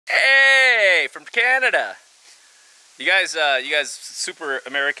Hey, from Canada. You guys super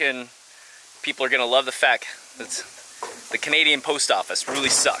American people are gonna love the fact that the Canadian post office really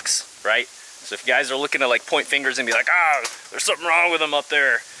sucks, right? So if you guys are looking to like point fingers and be like, oh, there's something wrong with them up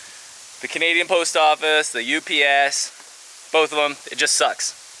there, the Canadian post office, the UPS, both of them, it just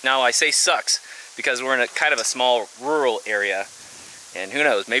sucks. Now I say sucks because we're in a kind of a small rural area, and who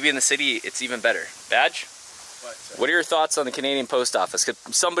knows, maybe in the city it's even better. Badge? What are your thoughts on the Canadian post office? 'Cause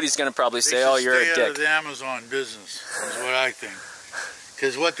somebody's going to probably say, oh, you're a dick. Stay out of the Amazon business, is what I think.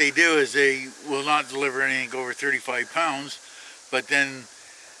 Because what they do is they will not deliver anything over 35 pounds, but then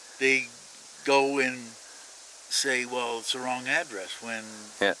they go and say, well, it's the wrong address when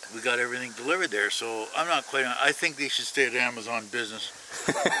we got everything delivered there. So I'm not quite, I think they should stay at the Amazon business.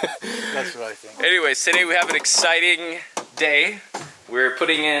 That's what I think. Anyways, today we have an exciting day. We're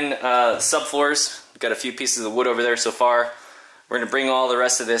putting in subfloors. Got a few pieces of wood over there so far. We're going to bring all the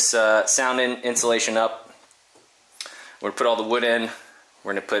rest of this sound insulation up. We're going to put all the wood in.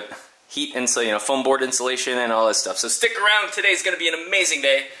 We're going to put heat insulation, foam board insulation and all this stuff. So stick around. Today's going to be an amazing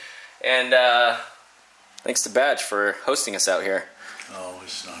day. And thanks to Badge for hosting us out here. Oh,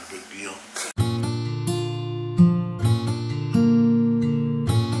 it's not a big deal.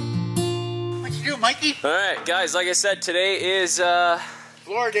 What you do, Mikey? All right, guys, like I said, today is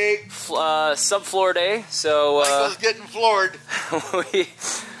Floor day. Subfloor day. So Michael's getting floored.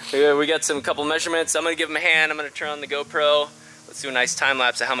 we got a couple measurements. I'm gonna give him a hand. I'm gonna turn on the GoPro. Let's do a nice time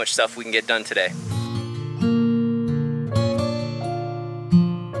lapse of how much stuff we can get done today.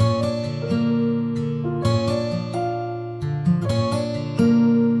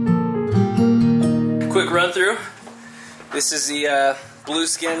 Quick run through. This is the blue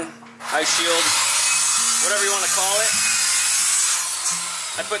skin ice shield, whatever you want to call it.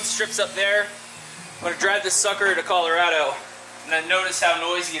 I put strips up there. I'm going to drive this sucker to Colorado, and then notice how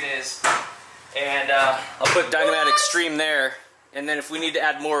noisy it is. And I'll put Dynamite Extreme there, and then if we need to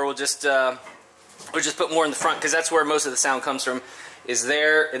add more, we'll just put more in the front, because that's where most of the sound comes from, is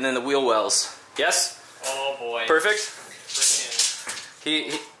there, and then the wheel wells. Yes? Oh boy. Perfect?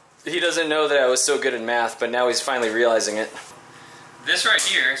 Freaking. He doesn't know that I was so good in math, but now he's finally realizing it. This right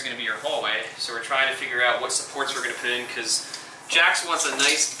here is going to be your hallway, so we're trying to figure out what supports we're going to put in, because Jax wants a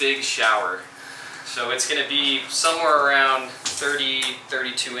nice big shower. So it's going to be somewhere around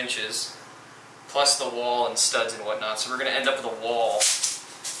 30-32 inches, plus the wall and studs and whatnot. So we're going to end up with a wall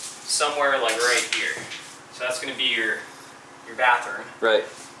somewhere like right here. So that's going to be your bathroom. Right.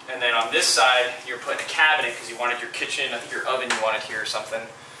 And then on this side, you're putting a cabinet because you wanted your kitchen, I think your oven you wanted here or something.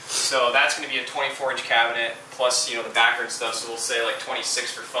 So that's going to be a 24-inch cabinet, plus the backer and stuff, so we'll say like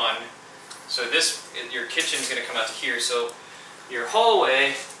 26 for fun. So your kitchen's going to come out to here. So your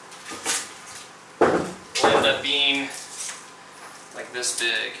hallway will end up being like this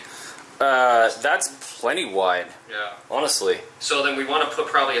big. That's plenty wide. Yeah. Honestly. So then we want to put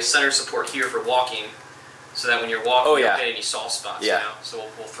probably a center support here for walking, so that when you're walking, you don't hit any soft spots. Yeah. So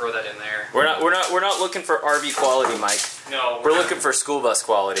we'll throw that in there. We're not looking for RV quality, Mike. No. We're looking for school bus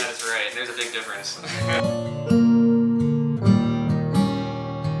quality. That's right. There's a big difference.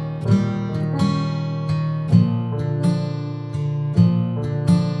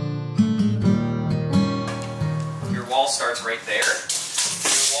 Starts right there.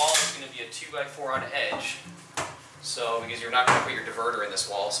 Your wall is going to be a 2x4 on edge. So because you're not going to put your diverter in this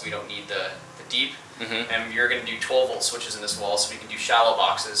wall, so we don't need the deep. And you're going to do 12-volt switches in this wall, so we can do shallow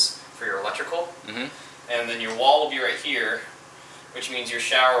boxes for your electrical. And then your wall will be right here, which means your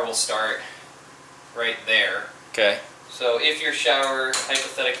shower will start right there. Okay. So if your shower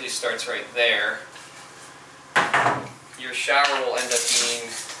hypothetically starts right there, your shower will end up being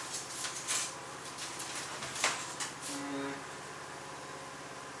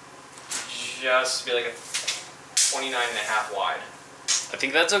just be like a 29.5 wide. I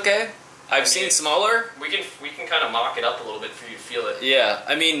think that's okay. I've seen smaller. We can kind of mock it up a little bit for you to feel it. Yeah,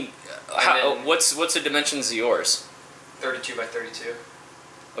 I mean, what's the dimensions of yours? 32 by 32.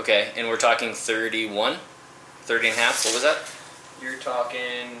 Okay, and we're talking 31, 30 and a half. What was that? You're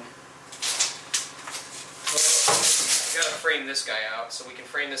talking. Well, I gotta frame this guy out, so we can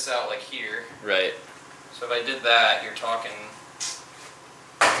frame this out like here. Right. So if I did that, you're talking.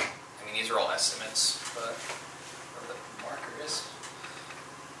 I mean, these are all estimates, but where the marker is.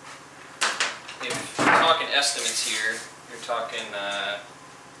 If you're talking estimates here, you're talking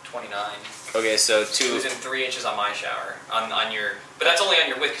 29. Okay, so within 3 inches on my shower, on your, but that's only on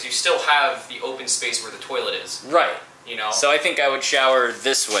your width because you still have the open space where the toilet is. Right. So I think I would shower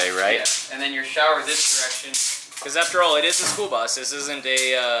this way, right? Yeah. And then your shower this direction. Because after all, it is a school bus. This isn't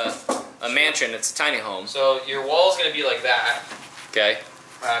a mansion. It's a tiny home. So your wall's going to be like that. Okay.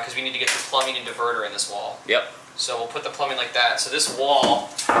 because we need to get the plumbing and diverter in this wall. Yep. So we'll put the plumbing like that. So this wall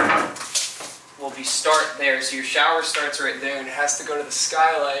will be start there. So your shower starts right there, and it has to go to the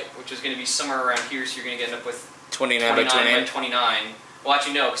skylight, which is going to be somewhere around here. So you're going to end up with 29 by 29. Well,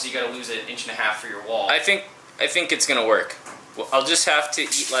 actually no, because you got to lose an inch and a half for your wall. I think it's gonna work. Well, I'll just have to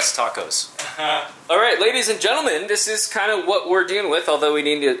eat less tacos. All right, ladies and gentlemen, this is kind of what we're dealing with. Although we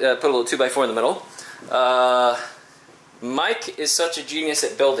need to put a little 2x4 in the middle. Mike is such a genius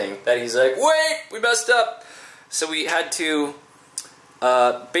at building that he's like, wait, we messed up. So we had to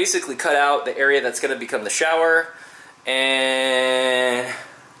basically cut out the area that's gonna become the shower, and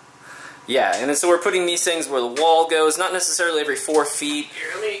yeah, and then so we're putting these things where the wall goes, not necessarily every 4 feet.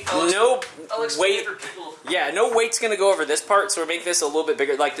 Here, No weight. for people. Yeah, no weight's going to go over this part, so we're making this a little bit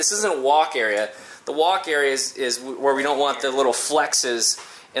bigger. Like, this isn't a walk area. The walk area is where we don't want the little flexes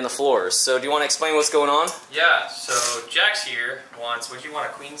in the floors. So do you want to explain what's going on? Yeah, so Jax here wants, would you want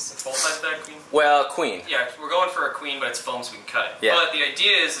a queen, full-size bed queen? Well, queen. Yeah, we're going for a queen, but it's foam so we can cut it. Yeah. But the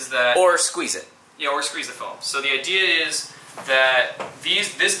idea is that... Or squeeze it. Yeah, or squeeze the foam. So the idea is that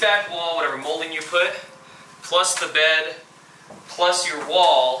this back wall, whatever molding you put, plus the bed, plus your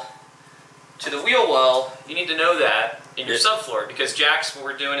wall to the wheel well, you need to know that in your subfloor, because Jax, what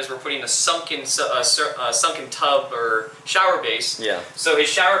we're doing is we're putting a sunken tub or shower base. Yeah. So his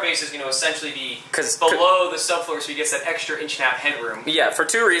shower base is going to essentially be below the subfloor, so he gets that extra 1.5 inch headroom. Yeah, for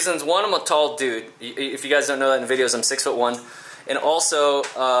 2 reasons. One, I'm a tall dude. If you guys don't know that in videos, I'm 6'1". And also,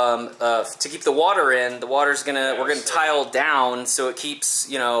 to keep the water in, the water's we're gonna tile down so it keeps,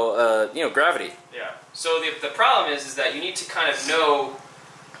 gravity. Yeah. So the problem is that you need to kind of know,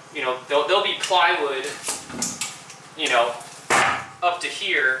 there'll be plywood, up to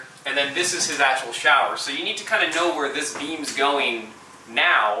here, and then this is his actual shower. So you need to kind of know where this beam's going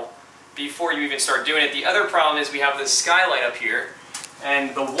now before you even start doing it. The other problem is we have this skylight up here,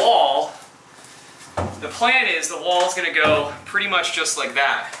 and the wall. The plan is the wall's going to go pretty much just like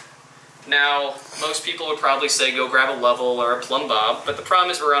that. Now, most people would probably say go grab a level or a plumb bob, but the problem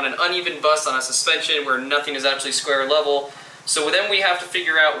is we're on an uneven bus on a suspension where nothing is actually square level. So then we have to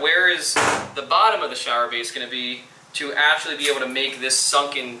figure out where is the bottom of the shower base going to be to actually be able to make this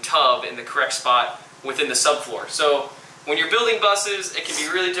sunken tub in the correct spot within the subfloor. So when you're building buses, it can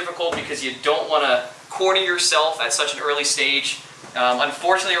be really difficult because you don't want to corner yourself at such an early stage.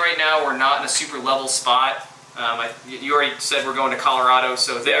 Unfortunately, right now we're not in a super level spot. You already said we're going to Colorado,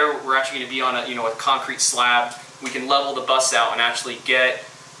 so there we're actually going to be on a concrete slab. We can level the bus out and actually get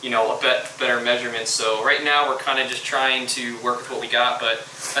a better measurement. So right now we're kind of just trying to work with what we got. But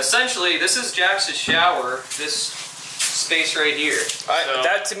essentially, this is Jax's shower. This space right here.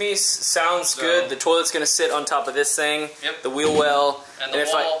 That to me sounds good. The toilet's going to sit on top of this thing. Yep. The wheel well. And the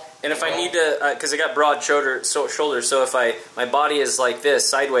wall. If I need to, because I got broad shoulders, so if my body is like this,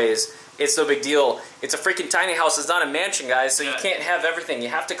 sideways, it's no big deal. It's a freaking tiny house. It's not a mansion, guys, so you can't have everything. You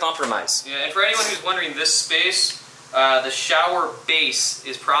have to compromise. Yeah, and for anyone who's wondering, this space, the shower base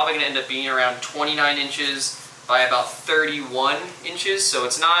is probably going to end up being around 29 inches by about 31 inches, so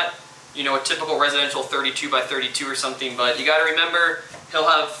it's not, a typical residential 32 by 32 or something, but you got to remember, he'll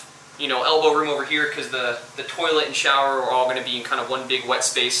have elbow room over here because the toilet and shower are all going to be in kind of one big wet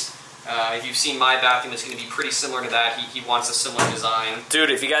space. If you've seen my bathroom, it's going to be pretty similar to that. He wants a similar design. Dude,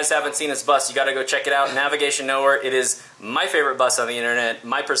 if you guys haven't seen this bus, you got to go check it out. Navigation Nowhere. It is my favorite bus on the internet.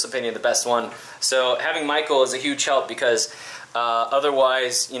 My personal opinion, the best one. So having Michael is a huge help because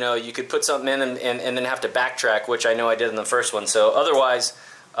otherwise, you could put something in and then have to backtrack, which I know I did in the first one. So otherwise,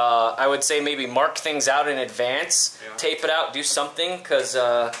 I would say maybe mark things out in advance, tape it out, do something, because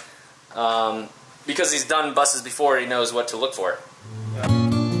he's done buses before, he knows what to look for.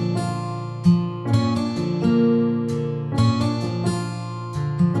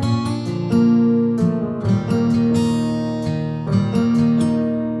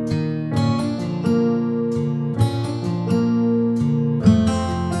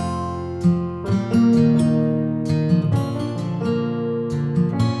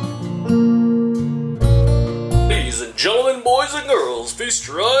 Gentlemen, boys and girls, feast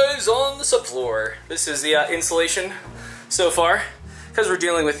your eyes on the subfloor. This is the insulation so far, because we're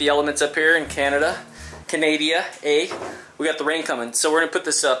dealing with the elements up here in Canada, we got the rain coming, so we're going to put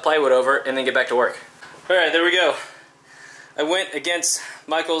this plywood over and then get back to work. Alright, there we go. I went against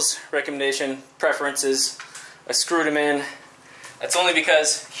Michael's recommendation, preferences. I screwed him in. That's only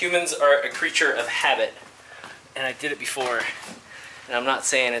because humans are a creature of habit, and I did it before, and I'm not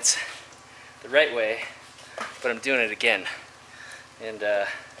saying it's the right way, but I'm doing it again. And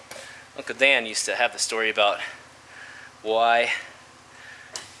Uncle Dan used to have the story about why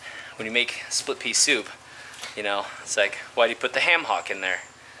when you make split pea soup, it's like, why do you put the ham hock in there?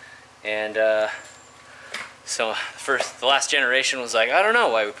 And so the last generation was like, I don't know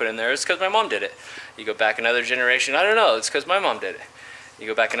why we put it in there. It's because my mom did it. You go back another generation, I don't know. It's because my mom did it. You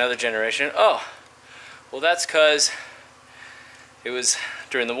go back another generation, oh, well that's because it was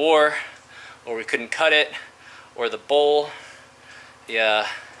during the war, or we couldn't cut it, or the bowl, the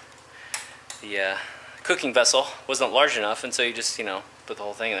cooking vessel wasn't large enough, and so you just, you know, put the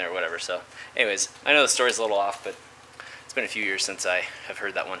whole thing in there or whatever. So anyways, I know the story's a little off, but it's been a few years since I have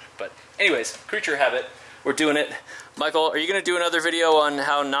heard that one. But anyways, creature habit, we're doing it. Michael, are you gonna do another video on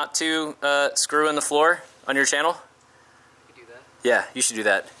how not to screw in the floor on your channel? You can do that. Yeah, you should do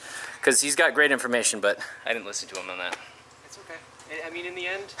that. Because he's got great information, but I didn't listen to him on that. It's okay. I mean, in the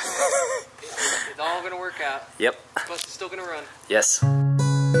end, it's all gonna work out. Yep. Bus is still gonna run. Yes.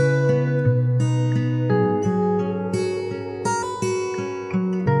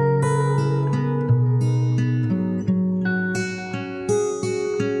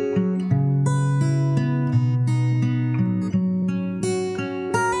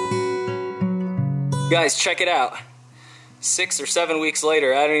 Guys, check it out. 6 or 7 weeks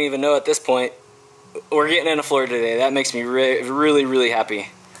later, I don't even know at this point, we're getting in a floor today. That makes me really, really happy.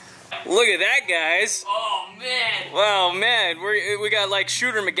 Look at that, guys. Oh, man. Wow, man. We got like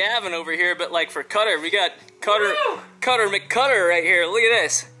Shooter McGavin over here, but like for Cutter, we got Cutter McCutter right here. Look at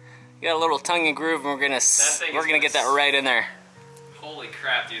this. You got a little tongue and groove, and we're gonna get that right in there. Holy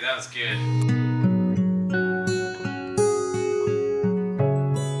crap, dude. That was good.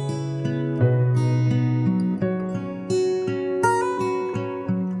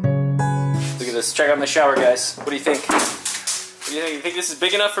 Check out my shower, guys. What do you think? What do you think? You think this is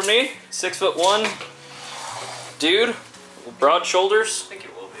big enough for me? 6'1", dude, broad shoulders. I think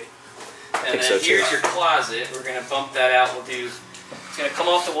it will be. And then here's your closet. We're gonna bump that out. It's gonna come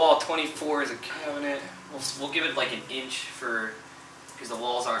off the wall 24 as a cabinet. We'll give it like an inch because the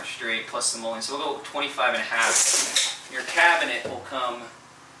walls aren't straight, plus the molding. So we'll go 25.5. Your cabinet will come,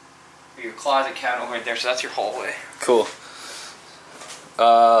 or your closet cabinet right there. So that's your hallway. Cool.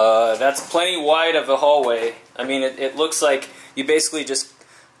 That's plenty wide of a hallway. I mean, it looks like you basically just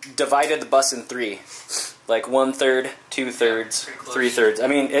divided the bus in 3. Like 1/3, 2/3, 3/3. I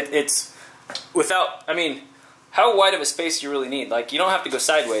mean, it's without, I mean, how wide of a space do you really need? Like, you don't have to go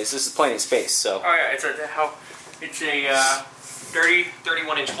sideways. This is plenty of space, so. Oh yeah, it's a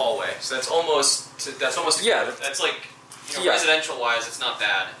 31-inch hallway. So that's almost yeah. That's like, you know, residential wise, it's not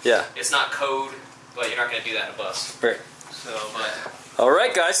bad. Yeah. It's not code, but you're not gonna do that in a bus. Right. So, but.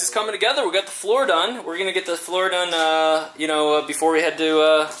 Alright guys, it's coming together. We got the floor done. We're going to get the floor done, before we head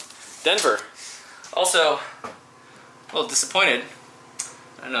to Denver. Also, a little disappointed.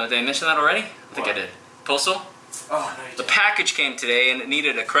 I don't know, did I mention that already? I think I did. Postal? Oh, no, the package came today and it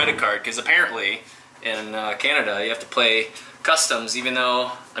needed a credit card because apparently in Canada you have to pay customs even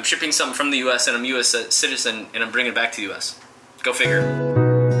though I'm shipping something from the US and I'm a US citizen and I'm bringing it back to the US. Go figure.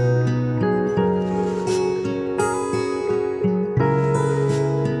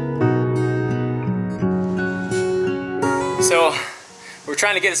 So, we're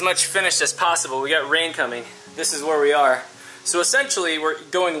trying to get as much finished as possible. We got rain coming. This is where we are. So essentially, we're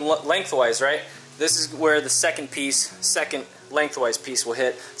going lengthwise, right? This is where the second lengthwise piece will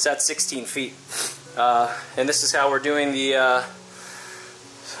hit. So that's 16 feet. And this is how we're doing the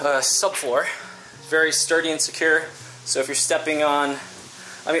subfloor. Very sturdy and secure. So if you're stepping on,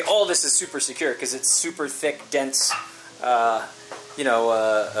 I mean, all this is super secure because it's super thick, dense,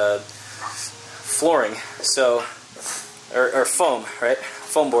 flooring. So. Or foam, right?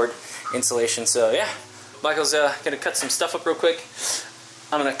 Foam board insulation. So yeah, Michael's gonna cut some stuff up real quick.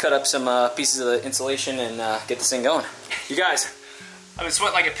 I'm gonna cut up some pieces of the insulation and get this thing going. You guys, I've been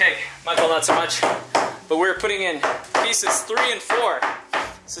sweating like a pig. Michael, not so much. But we're putting in pieces 3 and 4.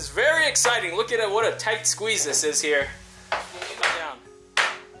 This is very exciting. Look at it, what a tight squeeze this is here. Come down.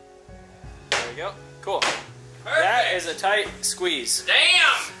 There we go. Cool. Perfect. That is a tight squeeze.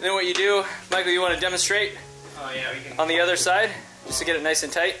 Damn! And then what you do, Michael, you want to demonstrate? Oh yeah, we can. On the other side, just to get it nice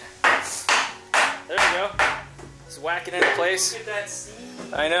and tight. There we go. Just whack it into place. Look at that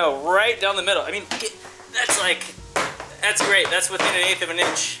seam. I know, right down the middle. I mean, that's great. That's within 1/8 of an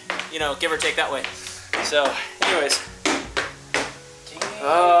inch, you know, give or take that way. So, anyways.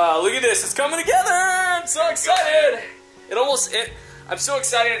 Look at this, it's coming together! I'm so excited! I'm so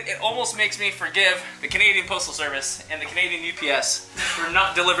excited, it almost makes me forgive the Canadian Postal Service and the Canadian UPS for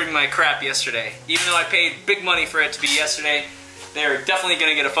not delivering my crap yesterday. Even though I paid big money for it to be yesterday, they're definitely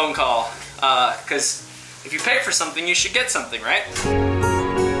gonna get a phone call. Because if you pay for something, you should get something, right?